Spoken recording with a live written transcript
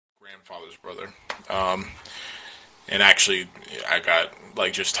grandfather's brother. And actually, I got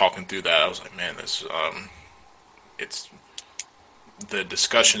like just talking through that. I was like, man, this it's the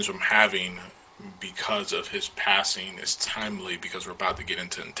discussions I'm having because of his passing is timely because we're about to get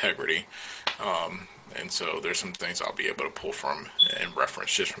into integrity. And so there's some things I'll be able to pull from and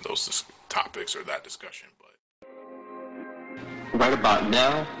reference just from those topics or that discussion. But right about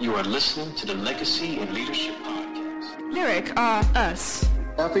now, you are listening to the Legacy and Leadership Podcast. Lyric, us.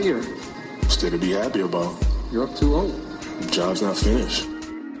 Happy year. Still to be happy about. You're up too old. The job's not finished.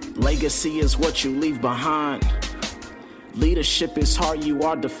 Legacy is what you leave behind. Leadership is how you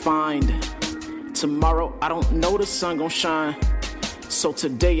are defined. Tomorrow, I don't know the sun gon' shine. So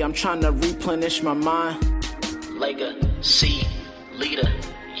today, I'm trying to replenish my mind. Legacy, leader,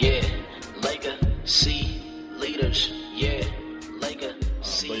 yeah. Legacy, leaders, yeah.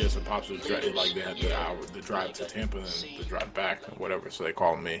 Legacy. But yes, the pops was like they had the drive to Tampa and the drive back or whatever. So they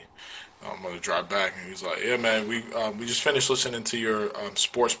called me on the drive back, and he was like, "Yeah, man, we just finished listening to your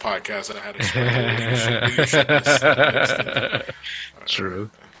sports podcast, and I had a leadership." True.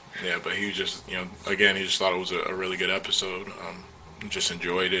 Yeah, but he was just, again, he just thought it was a really good episode. Just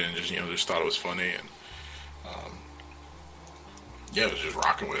enjoyed it and just thought it was funny. And, yeah, it was just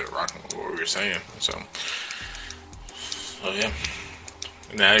rocking with what we were saying. So yeah.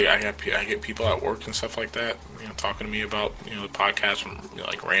 And then I get people at work and stuff like that, talking to me about, the podcast from,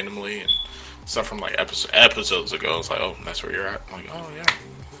 like randomly and stuff from like episodes ago. It's like, oh, that's where you're at. I'm like, oh yeah,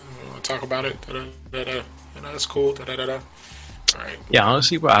 you want to talk about it? That's cool. All right. Yeah,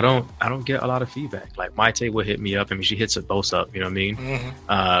 honestly, bro, I don't get a lot of feedback. Like Maite will hit me up. I mean, she hits us both up. You know what I mean?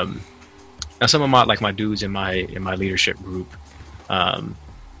 Mm-hmm. Now some of my dudes in my leadership group,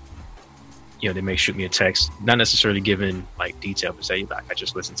 they may shoot me a text, not necessarily giving like detail, but say like I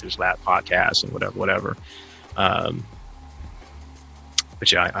just listened to this last podcast and whatever. But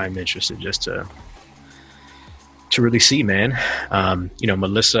yeah, I'm interested just to really see, man.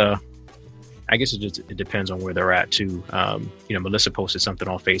 Melissa. I guess it depends on where they're at too. Melissa posted something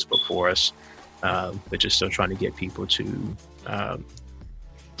on Facebook for us, but just still trying to get people to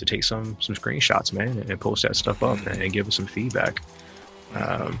take some screenshots, man, and post that stuff up and give us some feedback.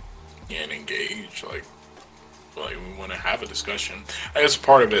 And engage, like we want to have a discussion. I guess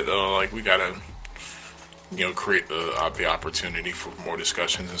part of it though, like we gotta, create the opportunity for more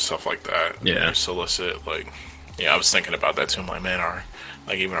discussions and stuff like that. Yeah. Solicit, I was thinking about that too. I'm like, man,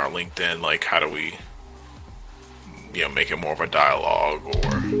 even our LinkedIn, like, how do we, make it more of a dialogue or,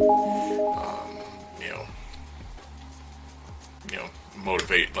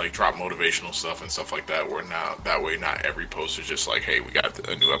 motivate, like, drop motivational stuff and stuff like that. Where now that way, not every post is just like, hey, we got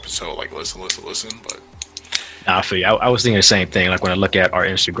a new episode, like, listen. But I feel you. I was thinking the same thing. Like when I look at our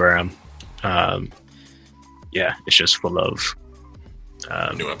Instagram, it's just full of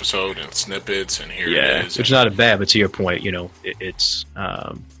new episode and snippets, and here it is. Which is not a bad, but to your point, it's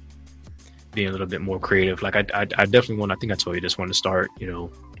being a little bit more creative. Like I definitely want. I think I told you this one to start.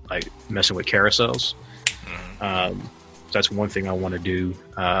 Like messing with carousels. Mm-hmm. So that's one thing I want to do.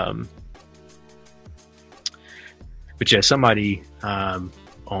 But yeah, somebody in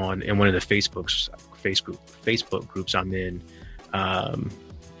one of the Facebook groups I'm in,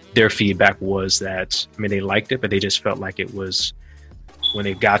 their feedback was that they liked it, but they just felt like it was. When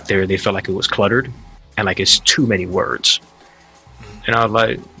they got there, they felt like it was cluttered and like it's too many words. And I was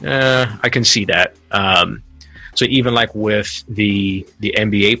like, I can see that. So even like with the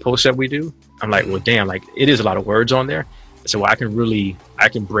NBA posts that we do, I'm like, well, damn, like it is a lot of words on there. So I can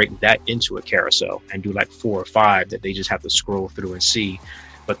break that into a carousel and do like 4 or 5 that they just have to scroll through and see.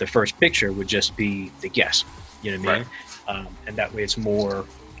 But the first picture would just be the guest, you know what I mean? Right. And that way it's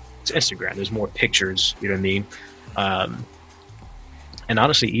Instagram. There's more pictures, you know what I mean? And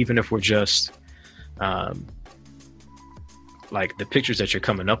honestly, even if we're just like the pictures that you're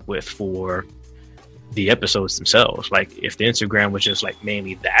coming up with for the episodes themselves, like if the Instagram was just like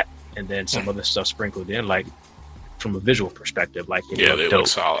mainly that and then some other stuff sprinkled in, like from a visual perspective, like they look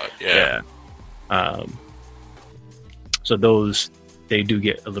solid. Yeah. So those, they do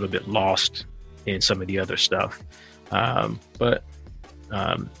get a little bit lost in some of the other stuff.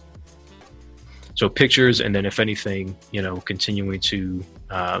 So pictures, and then if anything, continuing to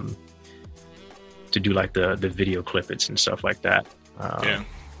do like the video clippets and stuff like that. And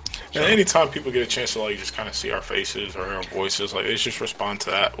anytime people get a chance to like just kind of see our faces or our voices, like they just respond to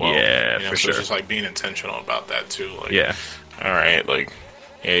that. Well, for sure. It's just like being intentional about that too. Like, all right, like,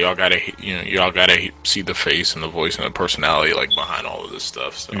 yeah, y'all gotta see the face and the voice and the personality like behind all of this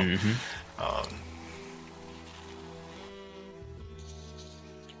stuff. So.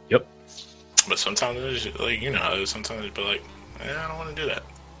 Yep. But sometimes it's just, like, sometimes it'd be like, I don't want to do that.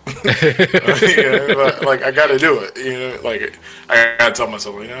 Like I gotta do it. Like I gotta tell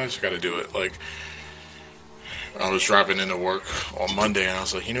myself, I just gotta do it. Like I was driving into work on Monday, and I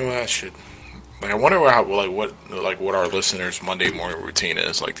was like, what, I should. Like I wonder what our listeners' Monday morning routine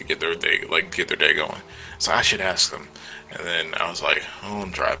is like to get their day going. So I should ask them. And then I was like,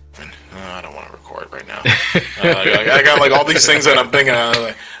 I'm driving. I don't want to record right now. I got like all these things that I'm thinking. I was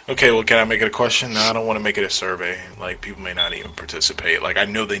like, okay, well, can I make it a question? No, I don't want to make it a survey. Like people may not even participate. Like I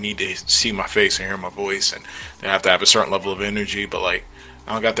know they need to see my face and hear my voice, and they have to have a certain level of energy. But like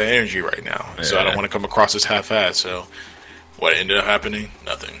I don't got that energy right now, so I don't want to come across as half-assed. So what ended up happening?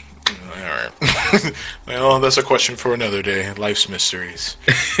 Nothing. All right. Well, that's a question for another day. Life's mysteries.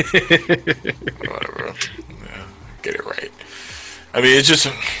 Whatever. Yeah, get it right. I mean, it's just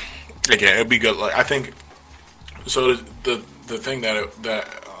again, it'd be good. Like I think so. The thing that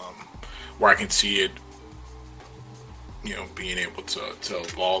where I can see it, being able to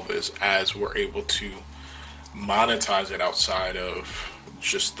evolve is as we're able to monetize it outside of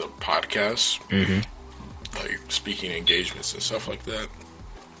just the podcast, like speaking engagements and stuff like that.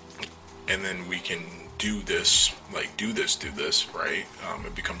 And then we can do this, right?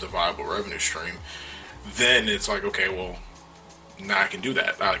 It becomes a viable revenue stream. Then it's like, okay, well, now I can do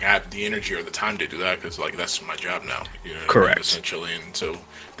that. Like I have the energy or the time to do that because, like, that's my job now. Correct. Essentially, and so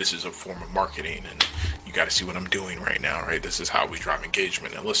this is a form of marketing, and you got to see what I'm doing right now, right? This is how we drive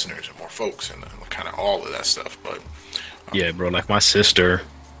engagement and listeners and more folks and kind of all of that stuff. But yeah, bro, like my sister,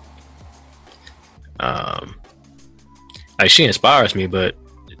 like she inspires me, but.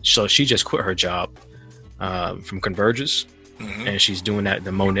 So she just quit her job from Converges, and she's doing that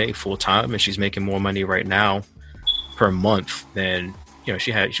the Monet full time, and she's making more money right now per month than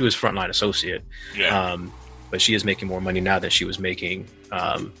she was frontline associate, but she is making more money now than she was making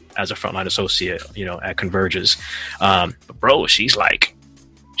as a frontline associate, at Converges. But bro, she's like,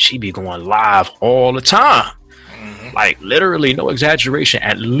 she be going live all the time, like literally no exaggeration,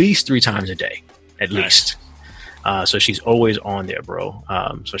 at least 3 times a day, at least. So she's always on there, bro.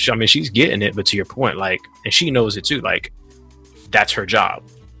 So she's getting it, but to your point, like, and she knows it too. Like, that's her job.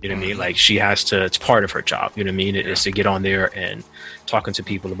 You know what I mean? Like, she has to. It's part of her job. You know what I mean? It is to get on there and talking to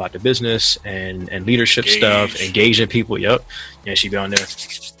people about the business and leadership stuff, engaging people. Yep. She be on there,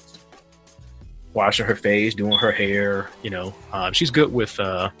 washing her face, doing her hair. She's good with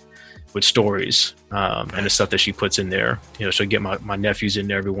stories and the stuff that she puts in there. She'll get my nephews in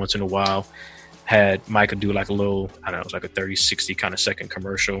there every once in a while. Had Micah do like a little, I don't know, it was like a 30-60 kind of second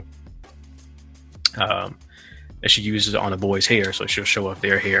commercial that she uses on the boys' hair, so she'll show off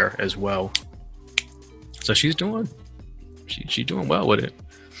their hair as well. So she's doing doing well with it.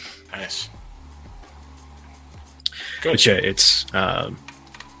 Nice. Good. But yeah, it's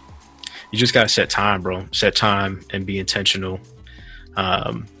you just gotta set time, bro. Set time and be intentional.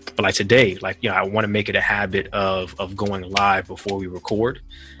 But like today, I want to make it a habit of going live before we record.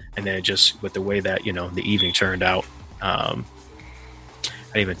 And then just with the way that, the evening turned out, I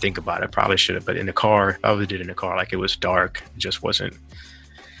didn't even think about it. Probably should have, but in the car, I always did in the car, like it was dark. It just wasn't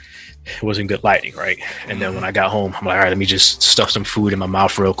good lighting, right? And then when I got home, I'm like, all right, let me just stuff some food in my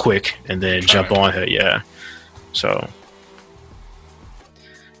mouth real quick and then jump on her. Yeah. So,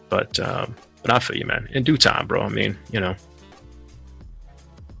 but I feel you, man. In due time, bro. I mean, we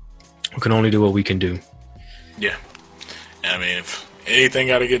can only do what we can do. Yeah. I mean, if anything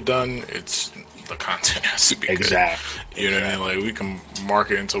got to get done, it's the content has to be good. You know what I mean? Like, we can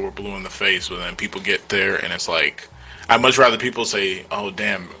market until we're blue in the face, but then people get there and it's like, I'd much rather people say, oh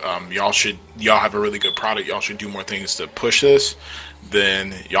damn, y'all have a really good product, y'all should do more things to push this,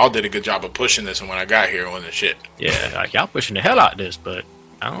 than y'all did a good job of pushing this, and when I got here it wasn't shit. Yeah, like y'all pushing the hell out of this, but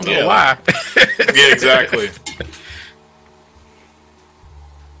I don't know why. Yeah, exactly.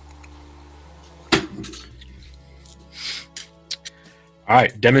 All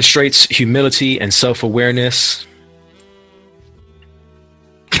right, demonstrates humility and self-awareness.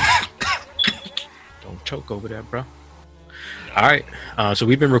 Don't choke over that, bro. All right, so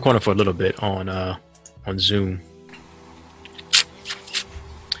we've been recording for a little bit on Zoom.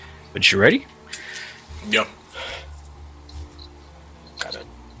 But you ready? Yep. Got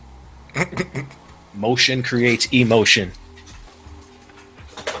it. Motion creates emotion.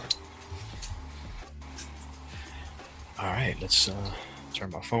 All right, let's turn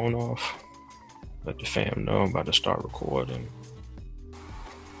my phone off. Let the fam know I'm about to start recording.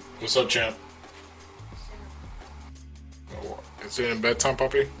 What's up, champ? Is it in bedtime,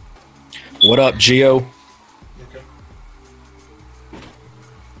 puppy? What up, Gio? Okay.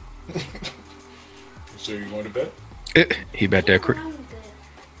 So you going to bed? He bet that quick.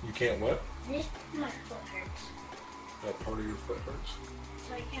 You can't what? My foot hurts. That part of your foot hurts?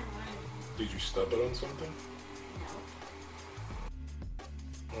 so I can't run. Did you stub it on something?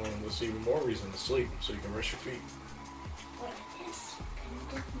 No. Well, that's even more reason to sleep, so you can rest your feet. What is this?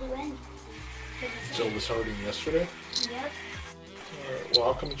 Couldn't do anything. Jill was hurting yesterday? Yep. Alright, well,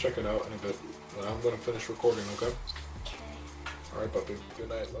 I'll come and check it out in a bit. But I'm going to finish recording, okay? Okay. Alright, puppy. Good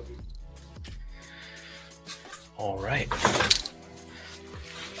night. Love you. All right.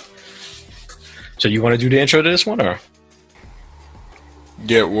 So you want to do the intro to this one, or?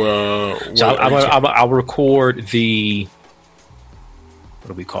 Yeah, well... So I'll record the... What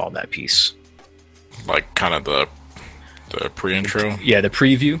do we call that piece? Like, kind of the pre-intro? Yeah, the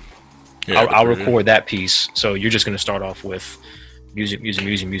preview. Yeah, I'll record that piece. So you're just going to start off with music.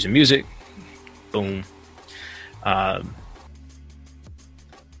 Boom.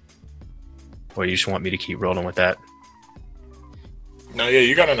 Or you just want me to keep rolling with that? No, yeah,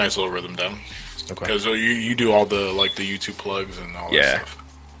 you got a nice little rhythm down. Okay. Because you do all the the YouTube plugs and all that stuff.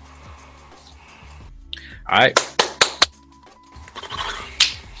 All right.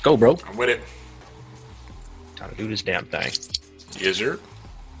 Go, bro. I'm with it. Time to do this damn thing. Yes, sir.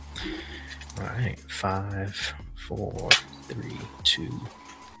 All right. 5, 4, 3, 2.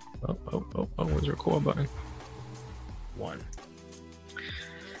 Oh, where's the record button? 1.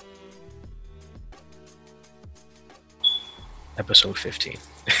 Episode 15.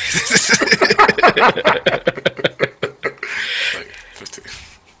 15.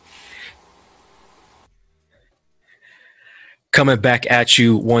 Coming back at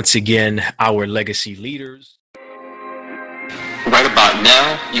you once again, our legacy leaders. Right about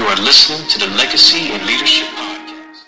now, you are listening to the Legacy and Leadership Podcast.